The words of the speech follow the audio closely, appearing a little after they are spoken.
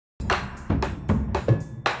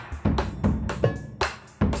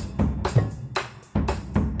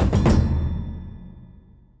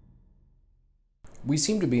We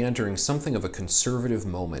seem to be entering something of a conservative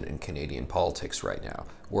moment in Canadian politics right now,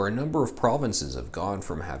 where a number of provinces have gone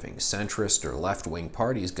from having centrist or left-wing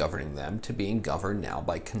parties governing them to being governed now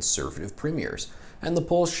by conservative premiers. And the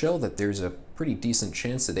polls show that there's a pretty decent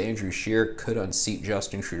chance that Andrew Scheer could unseat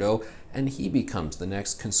Justin Trudeau and he becomes the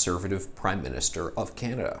next conservative Prime Minister of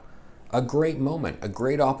Canada. A great moment, a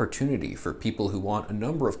great opportunity for people who want a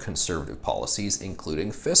number of conservative policies,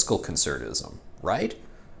 including fiscal conservatism, right?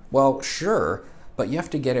 Well, sure, but you have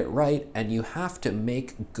to get it right and you have to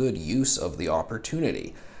make good use of the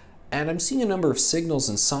opportunity. And I'm seeing a number of signals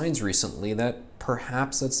and signs recently that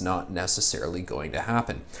perhaps that's not necessarily going to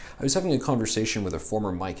happen. I was having a conversation with a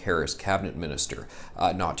former Mike Harris cabinet minister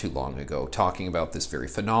not too long ago, talking about this very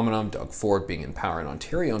phenomenon, Doug Ford being in power in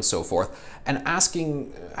Ontario and so forth, and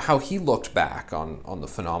asking how he looked back on the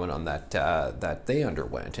phenomenon that they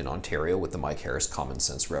underwent in Ontario with the Mike Harris Common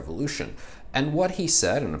Sense Revolution. And what he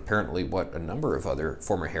said, and apparently what a number of other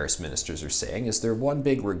former Harris ministers are saying, is their one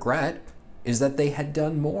big regret is that they had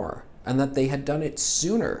done more and that they had done it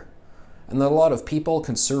sooner. And that a lot of people,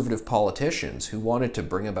 conservative politicians who wanted to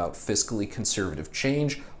bring about fiscally conservative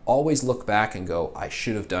change, always look back and go, I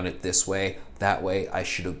should have done it this way, that way, I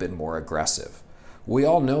should have been more aggressive. We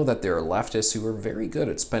all know that there are leftists who are very good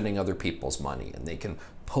at spending other people's money, and they can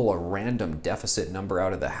pull a random deficit number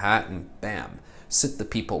out of the hat and bam, sit the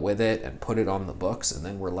people with it and put it on the books, and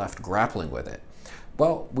then we're left grappling with it.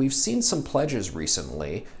 Well, we've seen some pledges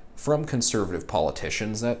recently from conservative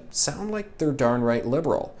politicians that sound like they're darn right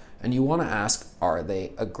liberal. And you want to ask, are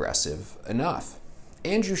they aggressive enough?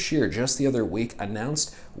 Andrew Scheer just the other week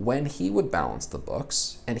announced when he would balance the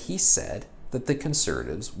books, and he said that the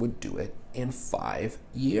Conservatives would do it in 5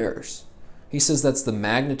 years. He says that's the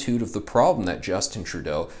magnitude of the problem that Justin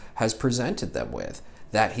Trudeau has presented them with,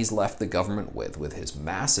 that he's left the government with his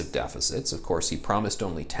massive deficits. Of course, he promised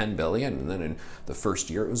only $10 billion, and then in the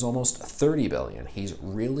first year it was almost $30 billion. He's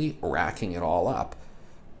really racking it all up.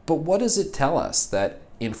 But what does it tell us? That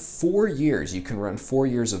in 4 years, you can run 4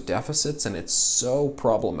 years of deficits, and it's so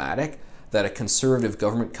problematic that a conservative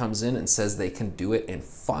government comes in and says they can do it in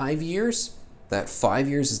 5 years? That 5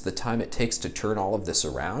 years is the time it takes to turn all of this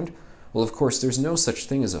around? Well, of course, there's no such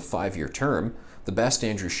thing as a 5-year term. The best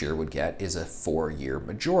Andrew Scheer would get is a 4-year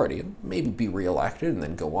majority, and maybe be reelected and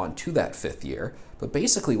then go on to that 5th year. But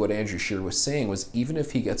basically what Andrew Scheer was saying was even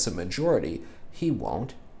if he gets a majority, he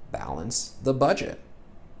won't balance the budget.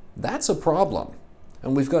 That's a problem.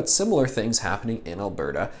 And we've got similar things happening in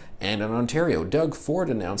Alberta and in Ontario. Doug Ford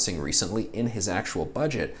announcing recently in his actual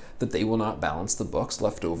budget that they will not balance the books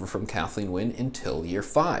left over from Kathleen Wynne until year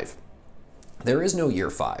 5. There is no year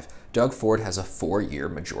 5. Doug Ford has a 4-year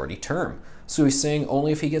majority term. So he's saying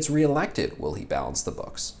only if he gets reelected will he balance the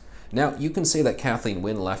books. Now, you can say that Kathleen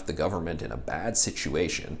Wynne left the government in a bad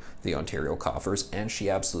situation, the Ontario coffers, and she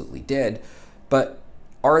absolutely did, but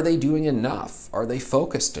are they doing enough? Are they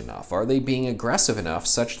focused enough? Are they being aggressive enough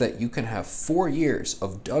such that you can have 4 years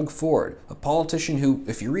of Doug Ford, a politician who,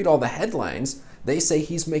 if you read all the headlines, they say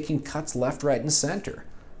he's making cuts left, right, and center.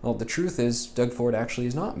 Well, the truth is Doug Ford actually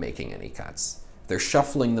is not making any cuts. They're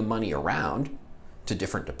shuffling the money around to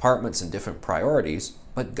different departments and different priorities,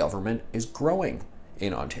 but government is growing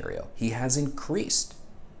in Ontario. He has increased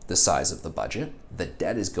the size of the budget, the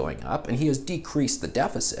debt is going up, and he has decreased the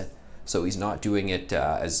deficit. So he's not doing it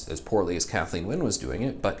as poorly as Kathleen Wynne was doing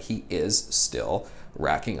it, but he is still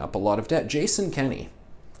racking up a lot of debt. Jason Kenney,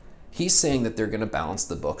 he's saying that they're going to balance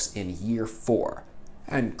the books in year 4.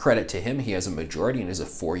 And credit to him, he has a majority and is a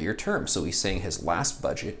 4-year term. So he's saying his last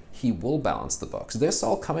budget, he will balance the books. This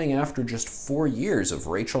all coming after just 4 years of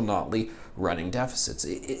Rachel Notley running deficits.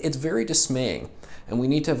 It's very dismaying. And we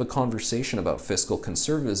need to have a conversation about fiscal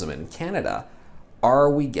conservatism in Canada.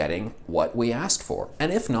 Are we getting what we asked for?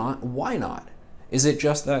 And if not, why not? Is it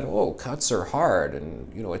just that, oh, cuts are hard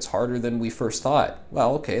and, it's harder than we first thought?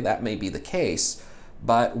 Well, okay, that may be the case.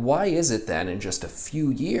 But why is it then in just a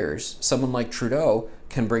few years, someone like Trudeau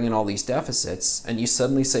can bring in all these deficits and you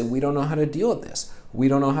suddenly say, we don't know how to deal with this. We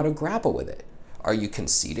don't know how to grapple with it. Are you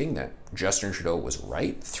conceding that Justin Trudeau was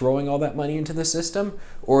right throwing all that money into the system?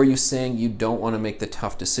 Or are you saying you don't want to make the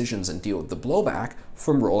tough decisions and deal with the blowback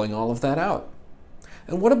from rolling all of that out?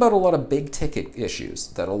 And what about a lot of big ticket issues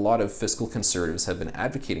that a lot of fiscal conservatives have been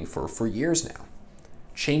advocating for years now?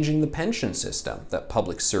 Changing the pension system that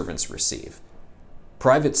public servants receive.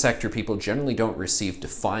 Private sector people generally don't receive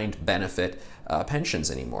defined benefit pensions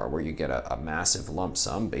anymore, where you get a massive lump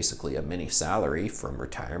sum, basically a mini salary from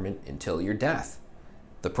retirement until your death.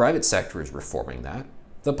 The private sector is reforming that.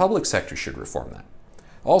 The public sector should reform that.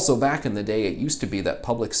 Also, back in the day, it used to be that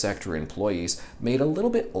public sector employees made a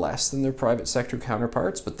little bit less than their private sector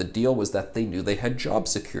counterparts, but the deal was that they knew they had job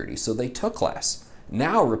security, so they took less.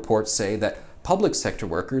 Now, reports say that public sector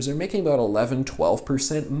workers are making about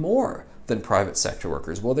 11–12% more than private sector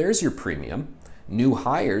workers. Well, there's your premium. New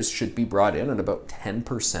hires should be brought in at about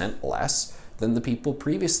 10% less than the people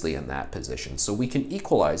previously in that position, so we can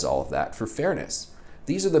equalize all of that for fairness.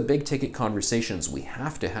 These are the big ticket conversations we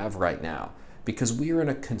have to have right now, because we are in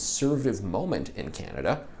a conservative moment in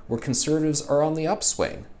Canada where conservatives are on the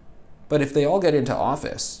upswing. But if they all get into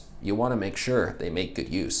office, you want to make sure they make good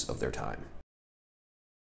use of their time.